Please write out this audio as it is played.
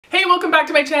Hey, welcome back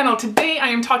to my channel. Today I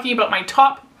am talking about my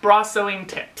top bra sewing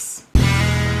tips.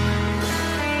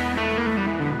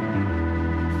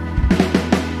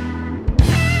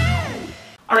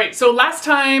 Alright, so last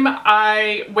time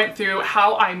I went through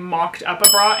how I mocked up a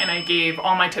bra and I gave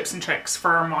all my tips and tricks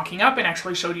for mocking up and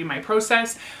actually showed you my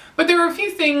process. But there were a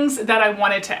few things that I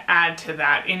wanted to add to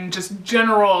that in just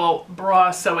general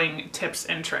bra sewing tips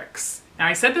and tricks. Now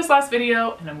I said this last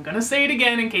video and I'm gonna say it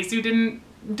again in case you didn't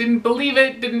believe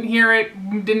it, didn't hear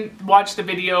it, didn't watch the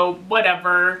video,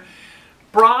 whatever.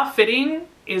 Bra fitting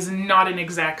is not an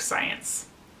exact science.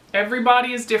 Every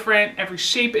body is different, every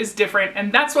shape is different,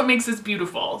 and that's what makes this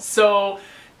beautiful. So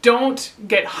don't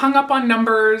get hung up on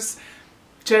numbers,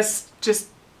 just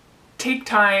take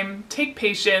time, take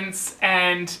patience,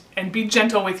 and be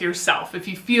gentle with yourself. If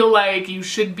you feel like you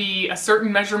should be a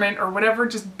certain measurement or whatever,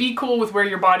 just be cool with where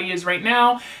your body is right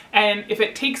now. And if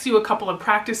it takes you a couple of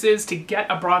practices to get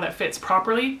a bra that fits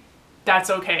properly,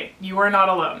 that's okay. You are not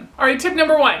alone. All right, tip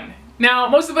number one. Now,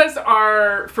 most of us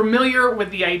are familiar with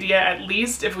the idea, at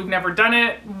least if we've never done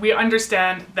it. We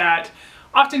understand that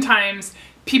oftentimes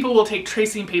people will take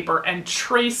tracing paper and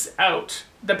trace out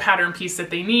the pattern piece that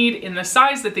they need in the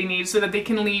size that they need so that they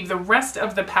can leave the rest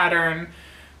of the pattern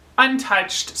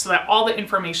untouched so that all the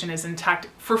information is intact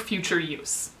for future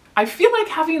use. I feel like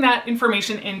having that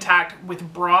information intact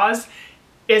with bras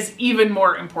is even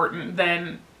more important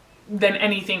than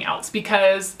anything else,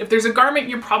 because if there's a garment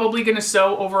you're probably going to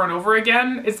sew over and over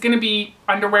again, it's going to be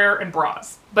underwear and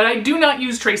bras. But I do not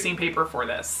use tracing paper for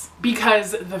this,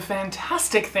 because the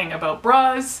fantastic thing about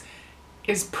bras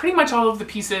is pretty much all of the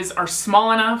pieces are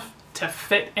small enough to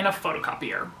fit in a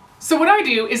photocopier. So what I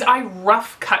do is I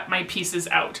rough cut my pieces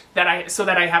out so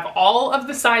that I have all of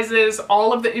the sizes,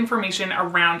 all of the information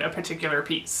around a particular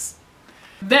piece.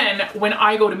 Then when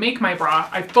I go to make my bra,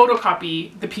 I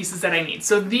photocopy the pieces that I need.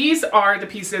 So these are the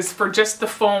pieces for just the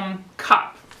foam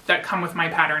cup that come with my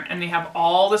pattern, and they have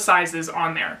all the sizes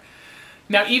on there.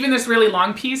 Now, even this really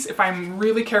long piece, if I'm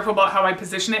really careful about how I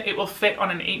position it, it will fit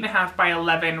on an 8.5 by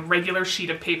 11 regular sheet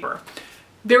of paper.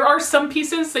 There are some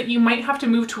pieces that you might have to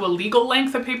move to a legal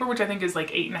length of paper, which I think is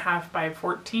like 8.5 by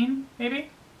 14, maybe.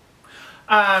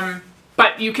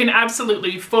 But you can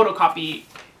absolutely photocopy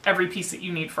every piece that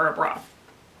you need for a bra.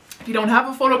 If you don't have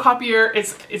a photocopier,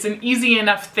 it's an easy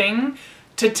enough thing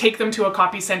to take them to a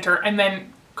copy center and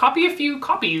then copy a few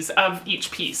copies of each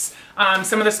piece.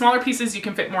 Some of the smaller pieces you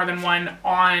can fit more than one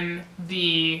on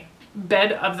the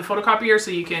bed of the photocopier,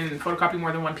 so you can photocopy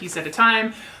more than one piece at a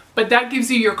time. But that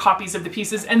gives you your copies of the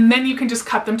pieces, and then you can just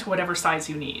cut them to whatever size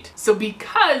you need. So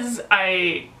because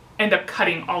I end up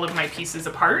cutting all of my pieces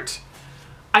apart,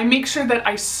 I make sure that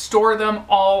I store them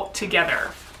all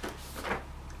together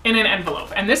in an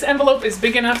envelope. And this envelope is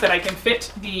big enough that I can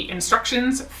fit the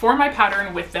instructions for my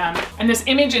pattern with them. And this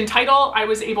image and title, I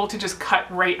was able to just cut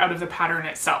right out of the pattern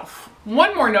itself.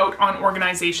 One more note on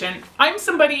organization. I'm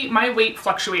somebody, my weight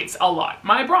fluctuates a lot.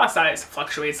 My bra size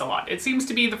fluctuates a lot. It seems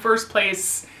to be the first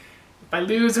place, if I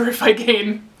lose or if I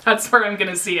gain, that's where I'm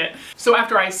gonna see it. So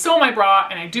after I sew my bra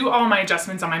and I do all my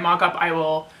adjustments on my mock-up, I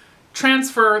will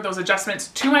transfer those adjustments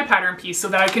to my pattern piece so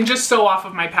that I can just sew off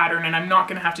of my pattern, and I'm not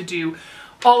gonna have to do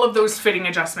all of those fitting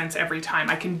adjustments every time.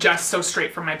 I can just sew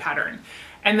straight from my pattern.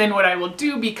 And then what I will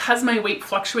do, because my weight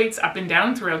fluctuates up and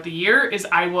down throughout the year, is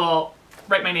I will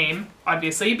write my name,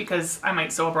 obviously, because I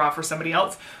might sew a bra for somebody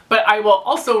else, but I will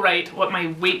also write what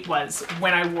my weight was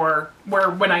when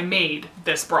I made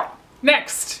this bra.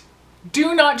 Next,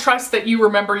 do not trust that you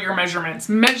remember your measurements.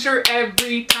 Measure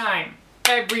every time.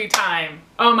 Every time.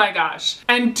 Oh my gosh.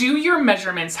 And do your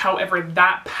measurements however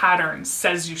that pattern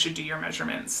says you should do your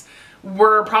measurements.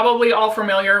 We're probably all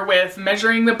familiar with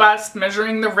measuring the bust,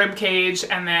 measuring the rib cage,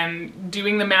 and then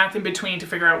doing the math in between to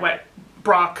figure out what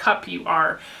bra cup you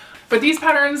are. But these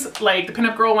patterns, like the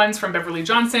Pinup Girl ones from Beverly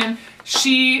Johnson,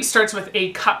 she starts with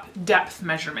a cup depth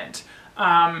measurement.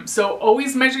 So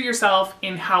always measure yourself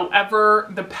in however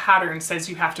the pattern says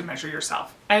you have to measure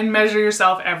yourself, and measure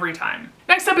yourself every time.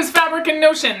 Next up is fabric and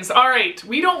notions. All right,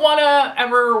 we don't want to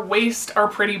ever waste our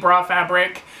pretty bra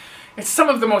fabric. It's some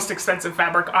of the most expensive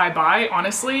fabric I buy,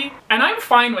 honestly. And I'm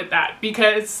fine with that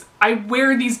because I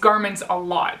wear these garments a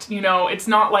lot. You know, it's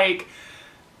not like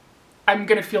I'm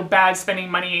gonna feel bad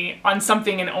spending money on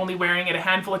something and only wearing it a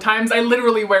handful of times. I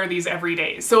literally wear these every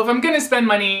day. So if I'm gonna spend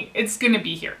money, it's gonna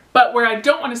be here. But where I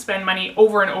don't wanna spend money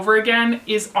over and over again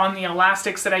is on the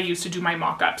elastics that I use to do my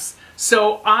mock-ups.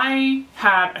 So I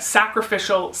have a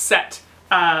sacrificial set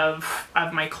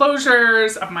of my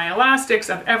closures, of my elastics,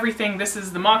 of everything. This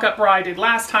is the mock-up bra I did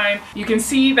last time. You can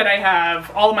see that I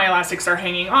have all of my elastics are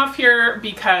hanging off here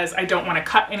because I don't want to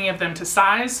cut any of them to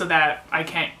size so that I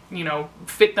can't, you know,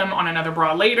 fit them on another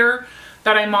bra later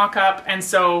that I mock up. And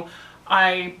so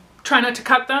I try not to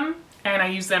cut them, and I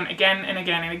use them again and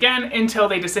again and again until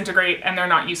they disintegrate and they're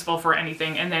not useful for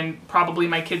anything, and then probably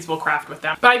my kids will craft with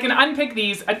them. But I can unpick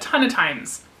these a ton of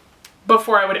times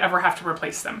before I would ever have to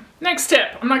replace them. Next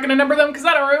tip, I'm not gonna number them because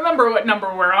I don't remember what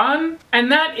number we're on,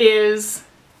 and that is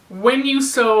when you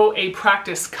sew a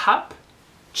practice cup,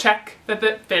 check that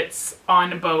it fits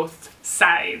on both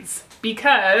sides,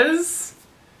 because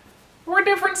we're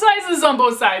different sizes on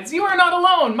both sides. You are not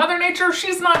alone. Mother Nature,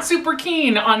 she's not super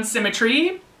keen on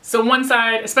symmetry. So one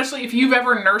side, especially if you've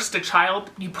ever nursed a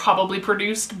child, you probably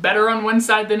produced better on one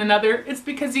side than another. It's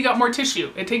because you got more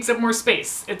tissue. It takes up more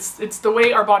space. It's the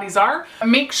way our bodies are.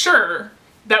 Make sure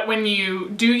that when you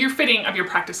do your fitting of your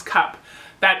practice cup,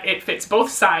 that it fits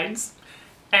both sides,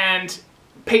 and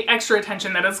pay extra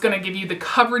attention that it's going to give you the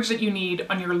coverage that you need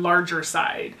on your larger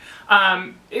side.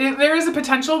 There is a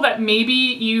potential that maybe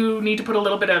you need to put a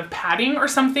little bit of padding or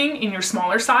something in your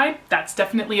smaller side. That's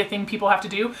definitely a thing people have to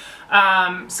do.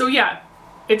 So yeah,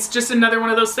 it's just another one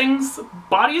of those things.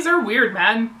 Bodies are weird,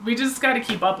 man. We just got to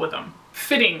keep up with them.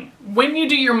 Fitting. When you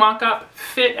do your mock-up,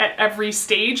 fit at every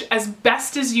stage as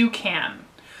best as you can.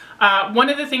 One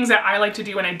of the things that I like to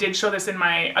do, and I did show this in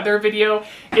my other video,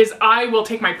 is I will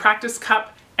take my practice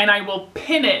cup and I will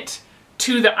pin it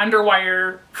to the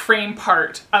underwire frame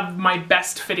part of my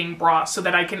best fitting bra so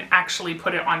that I can actually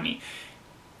put it on me.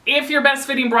 If your best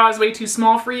fitting bra is way too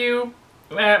small for you,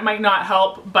 it might not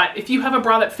help, but if you have a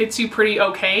bra that fits you pretty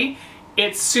okay,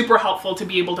 it's super helpful to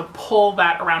be able to pull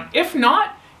that around. If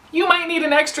not, you might need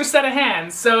an extra set of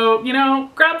hands. So, you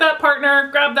know, grab that partner,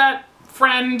 grab that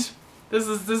friend. This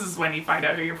is when you find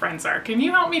out who your friends are. Can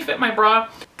you help me fit my bra?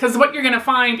 Because what you're gonna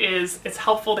find is it's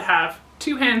helpful to have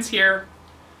 2 hands here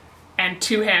and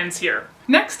 2 hands here.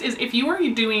 Next is if you are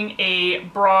doing a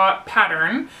bra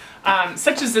pattern,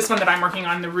 such as this one that I'm working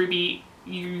on, the Ruby,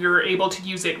 you're able to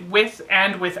use it with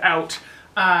and without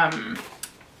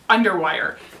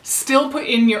underwire. Still put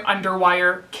in your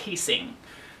underwire casing.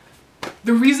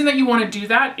 The reason that you want to do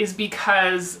that is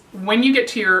because when you get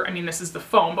to your, I mean this is the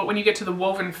foam, but when you get to the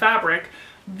woven fabric,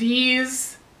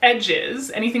 these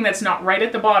edges, anything that's not right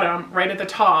at the bottom, right at the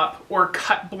top, or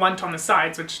cut blunt on the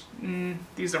sides, which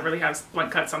these don't really have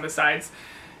blunt cuts on the sides,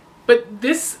 but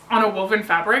this on a woven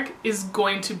fabric is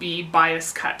going to be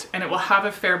bias cut, and it will have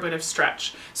a fair bit of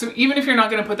stretch. So even if you're not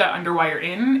going to put that underwire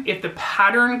in, if the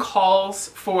pattern calls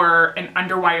for an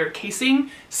underwire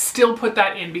casing, still put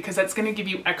that in, because that's going to give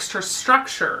you extra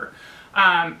structure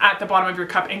at the bottom of your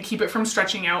cup and keep it from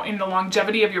stretching out, and the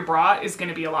longevity of your bra is going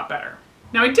to be a lot better.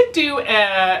 Now I did do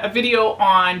a video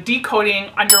on decoding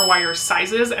underwire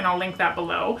sizes, and I'll link that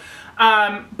below.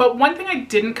 But one thing I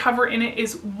didn't cover in it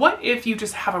is, what if you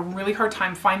just have a really hard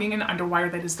time finding an underwire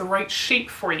that is the right shape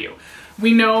for you?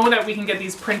 We know that we can get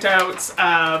these printouts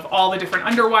of all the different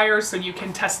underwires so you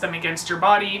can test them against your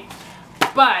body,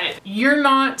 but you're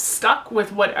not stuck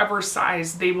with whatever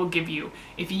size they will give you.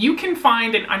 If you can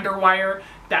find an underwire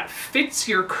that fits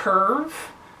your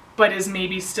curve but is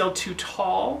maybe still too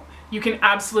tall, you can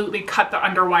absolutely cut the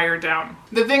underwire down.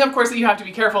 The thing, of course, that you have to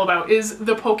be careful about is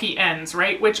the pokey ends,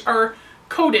 right? Which are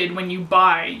coated when you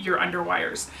buy your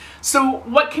underwires. So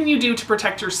what can you do to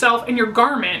protect yourself and your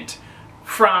garment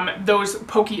from those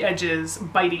pokey edges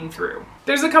biting through?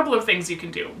 There's a couple of things you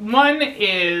can do. One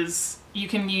is you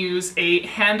can use a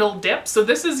handle dip. So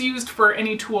this is used for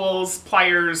any tools,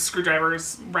 pliers,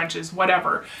 screwdrivers, wrenches,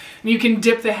 whatever. And you can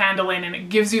dip the handle in and it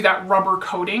gives you that rubber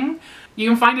coating. You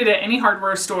can find it at any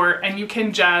hardware store, and you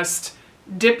can just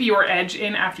dip your edge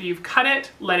in after you've cut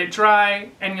it, let it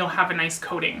dry, and you'll have a nice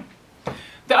coating.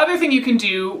 The other thing you can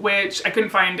do, which I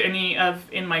couldn't find any of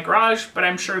in my garage, but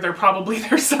I'm sure they're probably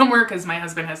there somewhere because my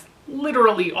husband has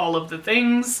literally all of the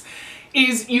things,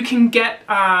 is you can get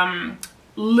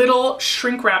little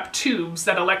shrink wrap tubes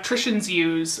that electricians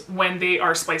use when they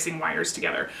are splicing wires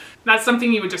together. That's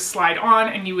something you would just slide on,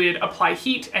 and you would apply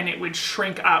heat and it would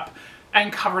shrink up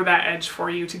and cover that edge for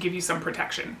you to give you some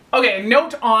protection. Okay,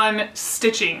 note on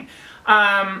stitching.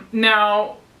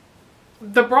 Now,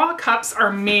 the bra cups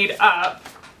are made up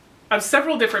of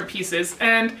several different pieces,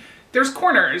 and there's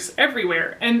corners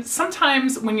everywhere. And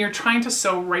sometimes when you're trying to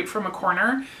sew right from a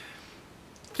corner,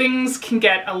 things can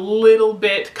get a little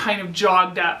bit kind of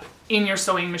jogged up in your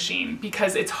sewing machine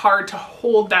because it's hard to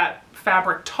hold that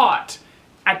fabric taut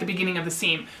at the beginning of the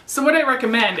seam. So what I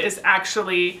recommend is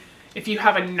actually, if you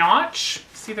have a notch,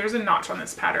 see there's a notch on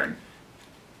this pattern,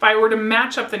 If I were to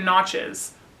match up the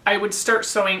notches, I would start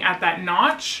sewing at that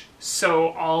notch, sew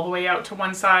all the way out to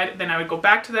one side, then I would go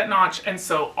back to that notch and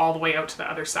sew all the way out to the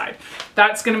other side.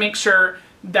 That's going to make sure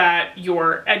that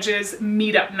your edges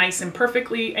meet up nice and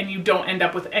perfectly and you don't end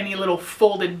up with any little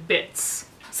folded bits.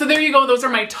 So there you go, those are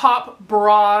my top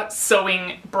bra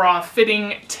sewing, bra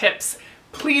fitting tips.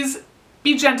 Please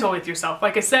be gentle with yourself.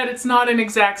 Like I said, it's not an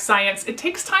exact science. It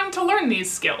takes time to learn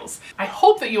these skills. I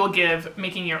hope that you will give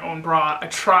making your own bra a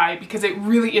try because it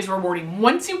really is rewarding.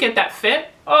 Once you get that fit,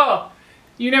 oh,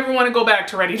 you never want to go back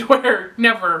to ready to wear.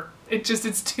 Never.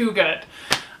 It's too good.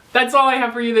 That's all I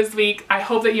have for you this week. I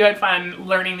hope that you had fun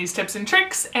learning these tips and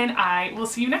tricks, and I will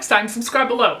see you next time. Subscribe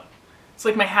below. It's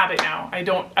like my habit now. I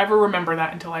don't ever remember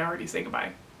that until I already say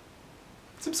goodbye.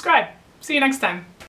 Subscribe. See you next time.